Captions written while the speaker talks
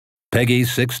Peggy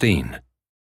 16.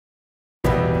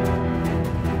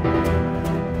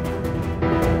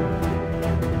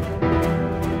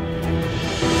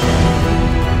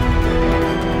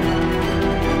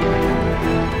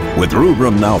 With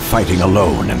Rubrum now fighting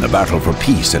alone in the battle for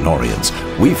peace in Orience,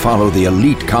 we follow the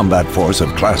elite combat force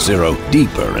of Class 0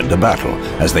 deeper into battle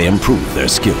as they improve their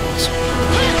skills.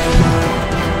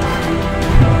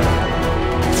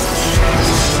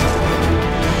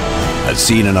 As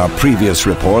seen in our previous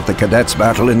report, the cadets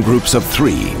battle in groups of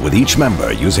 3, with each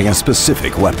member using a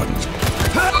specific weapon.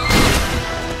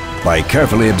 By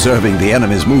carefully observing the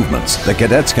enemy's movements, the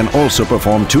cadets can also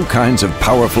perform 2 kinds of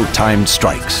powerful timed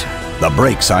strikes. The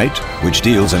break sight, which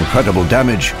deals incredible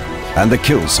damage, and the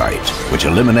kill sight, which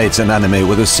eliminates an enemy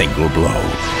with a single blow.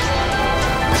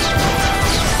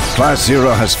 Class 0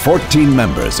 has 14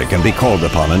 members that can be called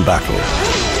upon in battle.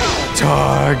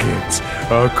 Target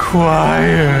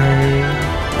acquired.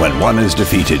 When one is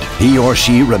defeated, he or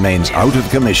she remains out of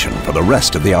commission for the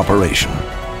rest of the operation.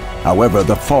 However,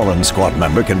 the fallen squad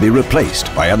member can be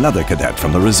replaced by another cadet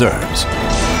from the reserves.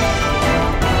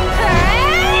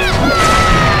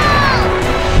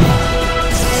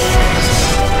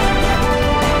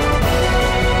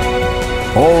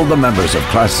 All the members of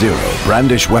Class 0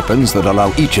 brandish weapons that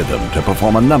allow each of them to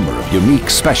perform a number of unique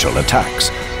special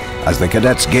attacks. As the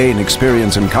cadets gain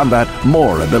experience in combat,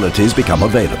 more abilities become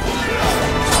available.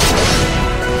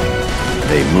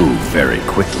 They move very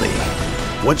quickly.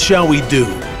 What shall we do?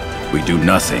 We do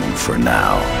nothing for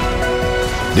now.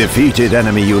 Defeated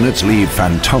enemy units leave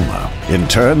Phantoma. In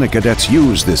turn, the cadets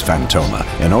use this Phantoma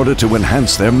in order to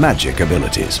enhance their magic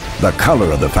abilities. The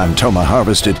color of the Phantoma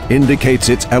harvested indicates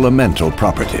its elemental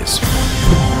properties.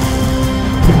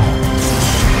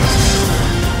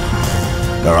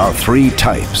 There are 3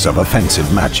 types of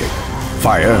offensive magic: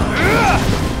 fire,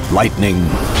 lightning,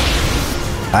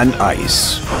 and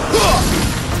ice.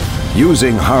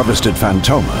 Using harvested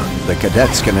Phantoma, the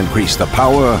cadets can increase the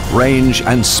power, range,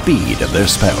 and speed of their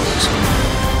spells.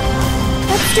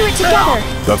 Let's do it together!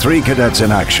 The 3 cadets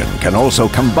in action can also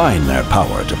combine their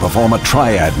power to perform a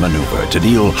triad maneuver to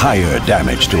deal higher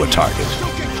damage to a target.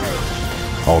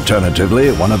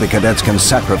 Alternatively, one of the cadets can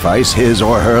sacrifice his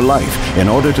or her life in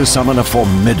order to summon a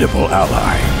formidable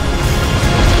ally.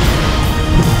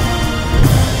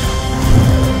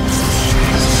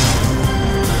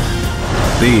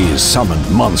 These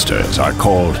summoned monsters are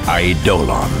called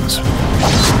Eidolons.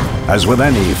 As with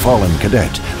any fallen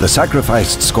cadet, the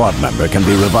sacrificed squad member can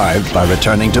be revived by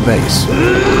returning to base.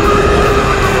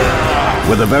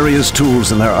 With the various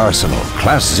tools in their arsenal,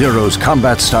 Class 0's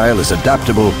combat style is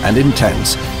adaptable and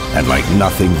intense, and like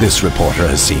nothing this reporter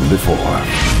has seen before.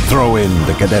 Throw in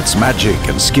the cadets' magic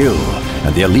and skill,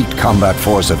 and the elite combat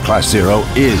force of Class 0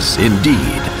 is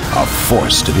indeed a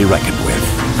force to be reckoned with.